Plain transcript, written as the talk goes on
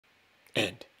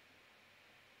End.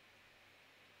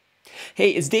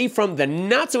 Hey, it's Dave from the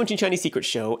Not So Ancient Chinese Secret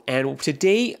Show, and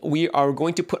today we are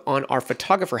going to put on our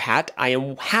photographer hat. I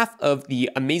am half of the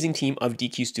amazing team of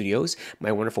DQ Studios.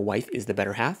 My wonderful wife is the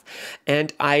better half,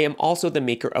 and I am also the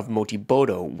maker of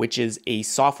Motibodo, which is a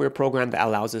software program that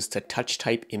allows us to touch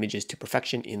type images to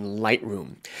perfection in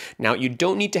Lightroom. Now, you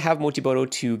don't need to have Motibodo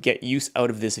to get use out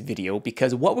of this video,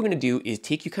 because what we're going to do is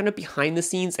take you kind of behind the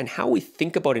scenes and how we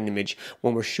think about an image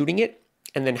when we're shooting it,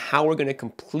 and then how we're going to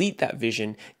complete that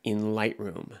vision in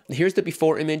Lightroom. Here's the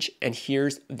before image, and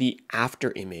here's the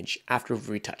after image after we've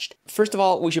retouched. First of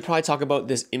all, we should probably talk about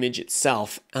this image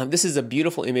itself. This is a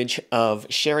beautiful image of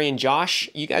Sherry and Josh.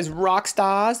 You guys rock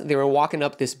stars. They were walking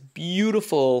up this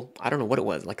beautiful, I don't know what it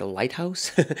was, like a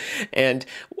lighthouse.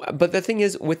 But the thing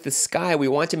is, with the sky, we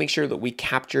want to make sure that we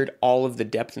captured all of the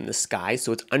depth in the sky,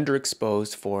 so it's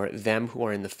underexposed for them who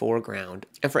are in the foreground.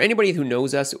 And for anybody who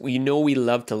knows us, we know we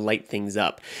love to light things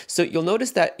up. So you'll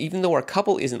notice that even though our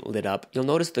couple isn't lit up, you'll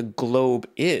notice the globe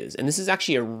is. And this is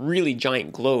actually a really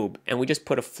giant globe, and we just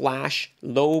put a flash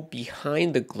low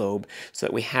behind the globe so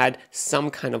that we had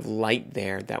some kind of light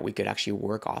there that we could actually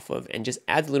work off of, and just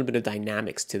adds a little bit of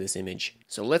dynamics to this image.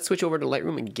 So let's switch over to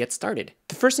Lightroom and get started.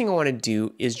 The first thing I want to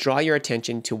do is draw your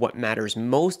attention to what matters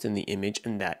most in the image,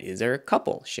 and that is our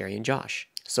couple, Sherry and Josh.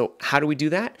 So how do we do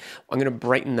that? I'm going to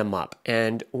brighten them up.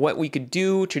 And what we could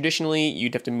do traditionally,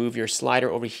 you'd have to move your slider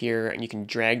over here and you can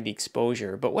drag the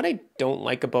exposure. But what I don't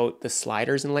like about the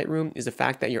sliders in Lightroom is the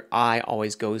fact that your eye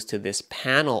always goes to this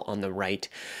panel on the right,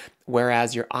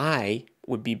 whereas your eye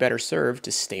would be better served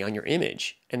to stay on your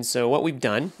image. And so what we've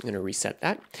done, I'm going to reset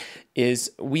that,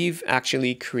 is we've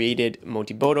actually created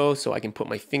Motibodo so I can put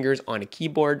my fingers on a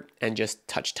keyboard and just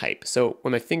touch type. So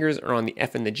when my fingers are on the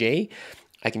F and the J,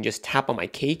 I can just tap on my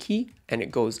K key and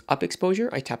it goes up exposure.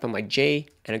 I tap on my J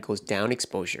and it goes down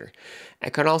exposure.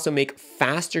 I can also make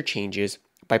faster changes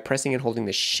by pressing and holding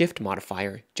the Shift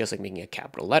modifier, just like making a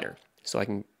capital letter. So I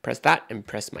can press that and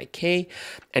press my K.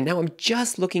 And now I'm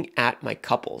just looking at my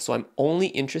couple. So I'm only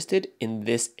interested in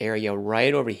this area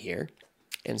right over here.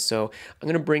 And so I'm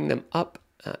going to bring them up.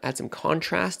 Add some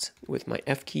contrast with my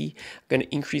F key. I'm going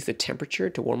to increase the temperature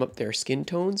to warm up their skin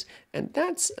tones, and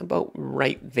that's about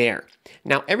right there.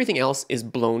 Now everything else is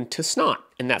blown to snot,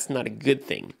 and that's not a good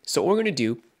thing. So what we're going to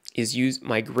do is use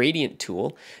my gradient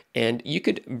tool, and you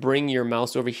could bring your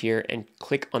mouse over here and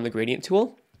click on the gradient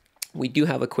tool. We do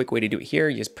have a quick way to do it here.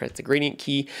 You just press the gradient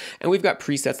key, and we've got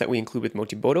presets that we include with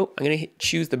Motibodo. I'm going to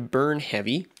choose the burn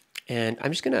heavy, and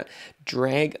I'm just going to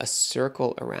drag a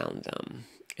circle around them.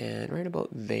 And right about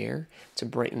there to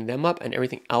brighten them up, and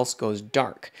everything else goes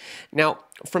dark. Now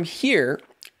from here,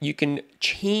 you can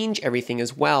change everything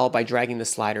as well by dragging the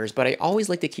sliders, but I always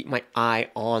like to keep my eye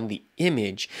on the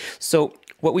image. So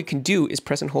what we can do is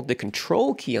press and hold the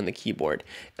Control key on the keyboard,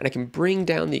 and I can bring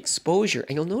down the exposure,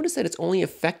 and you'll notice that it's only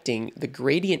affecting the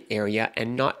gradient area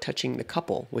and not touching the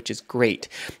couple, which is great.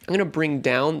 I'm going to bring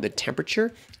down the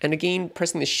temperature, and again,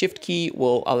 pressing the Shift key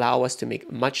will allow us to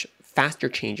make much faster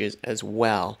changes as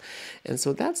well. And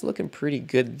so that's looking pretty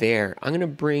good there. I'm going to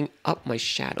bring up my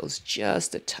shadows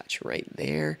just a touch right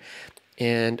there.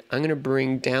 And I'm going to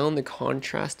bring down the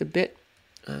contrast a bit.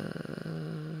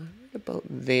 About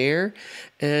there.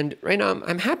 And right now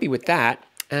I'm happy with that.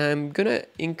 I'm going to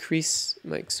increase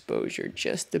my exposure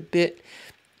just a bit.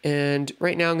 And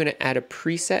right now I'm going to add a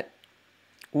preset.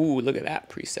 Ooh, look at that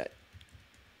preset.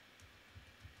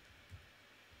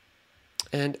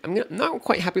 And I'm not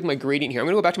quite happy with my gradient here. I'm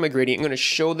going to go back to my gradient. I'm going to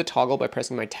show the toggle by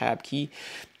pressing my Tab key.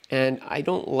 And I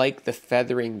don't like the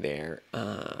feathering there.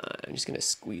 I'm just going to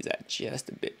squeeze that just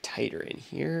a bit tighter in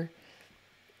here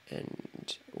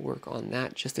and work on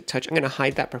that just a touch. I'm going to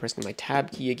hide that by pressing my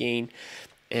Tab key again.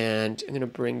 And I'm going to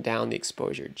bring down the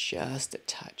exposure just a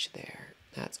touch there.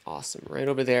 That's awesome. Right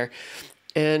over there.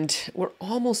 And we're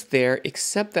almost there,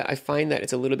 except that I find that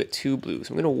it's a little bit too blue.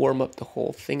 So I'm going to warm up the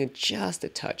whole thing just a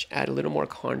touch, add a little more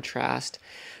contrast.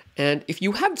 And if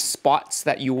you have spots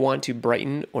that you want to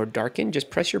brighten or darken, just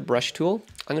press your brush tool.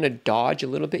 I'm going to dodge a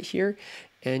little bit here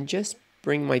and just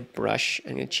bring my brush.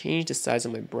 I'm going to change the size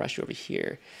of my brush over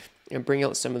here and bring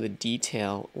out some of the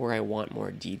detail where I want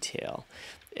more detail.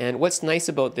 And what's nice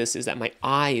about this is that my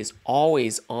eye is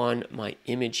always on my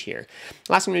image here.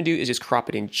 Last thing I'm going to do is just crop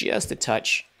it in just a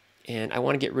touch. And I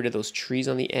want to get rid of those trees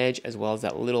on the edge, as well as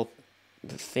that little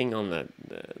thing on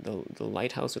the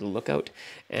lighthouse or the lookout.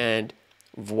 And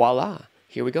voila,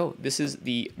 here we go. This is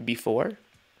the before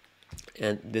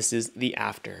and this is the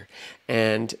after.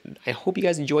 And I hope you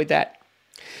guys enjoyed that.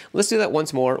 Let's do that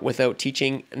once more without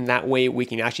teaching, and that way we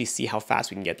can actually see how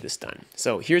fast we can get this done.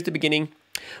 So here's the beginning.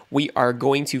 We are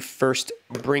going to first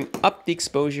bring up the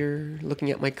exposure,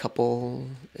 looking at my couple,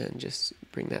 and just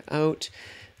bring that out.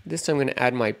 This time I'm going to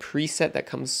add my preset that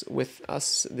comes with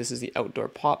us. This is the outdoor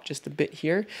pop just a bit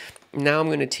here. Now I'm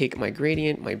going to take my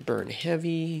gradient, my burn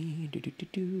heavy,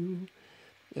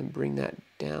 and bring that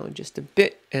down just a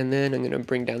bit. And then I'm going to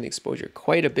bring down the exposure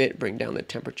quite a bit, bring down the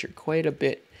temperature quite a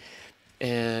bit.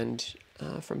 And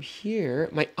from here,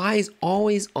 my eye's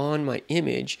always on my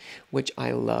image, which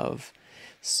I love.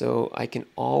 So I can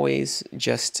always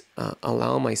just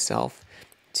allow myself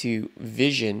to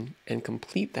vision and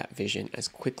complete that vision as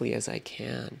quickly as I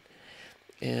can.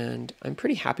 And I'm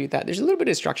pretty happy with that. There's a little bit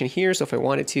of distraction here, so if I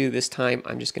wanted to, this time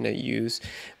I'm just gonna use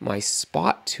my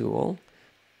spot tool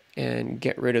and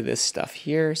get rid of this stuff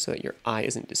here so that your eye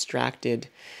isn't distracted.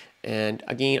 And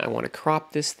again, I wanna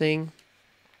crop this thing.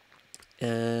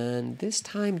 And this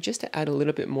time, just to add a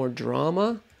little bit more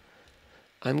drama,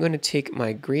 I'm gonna take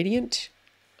my gradient,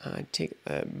 take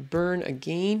a burn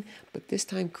again, but this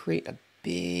time create a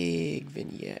big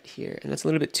vignette here, and that's a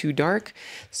little bit too dark,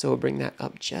 so we'll bring that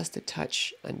up just a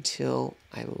touch until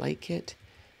I like it.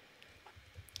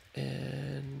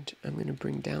 And I'm going to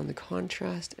bring down the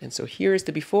contrast, and so here is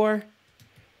the before,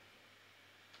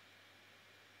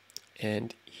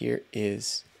 and here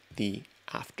is the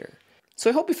after. So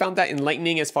I hope you found that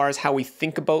enlightening as far as how we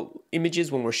think about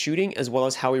images when we're shooting, as well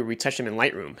as how we retouch them in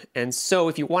Lightroom. And so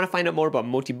if you want to find out more about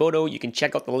Motibodo, you can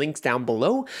check out the links down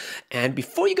below. And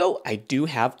before you go, I do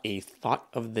have a thought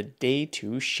of the day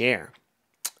to share,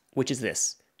 which is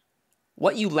this: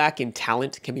 what you lack in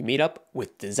talent can be made up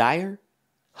with desire,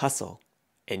 hustle,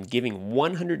 and giving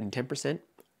 110%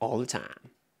 all the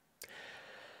time.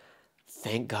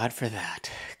 Thank God for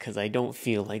that, because I don't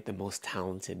feel like the most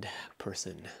talented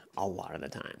person a lot of the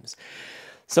times.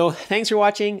 So thanks for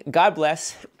watching, God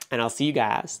bless, and I'll see you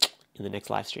guys in the next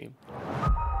live stream.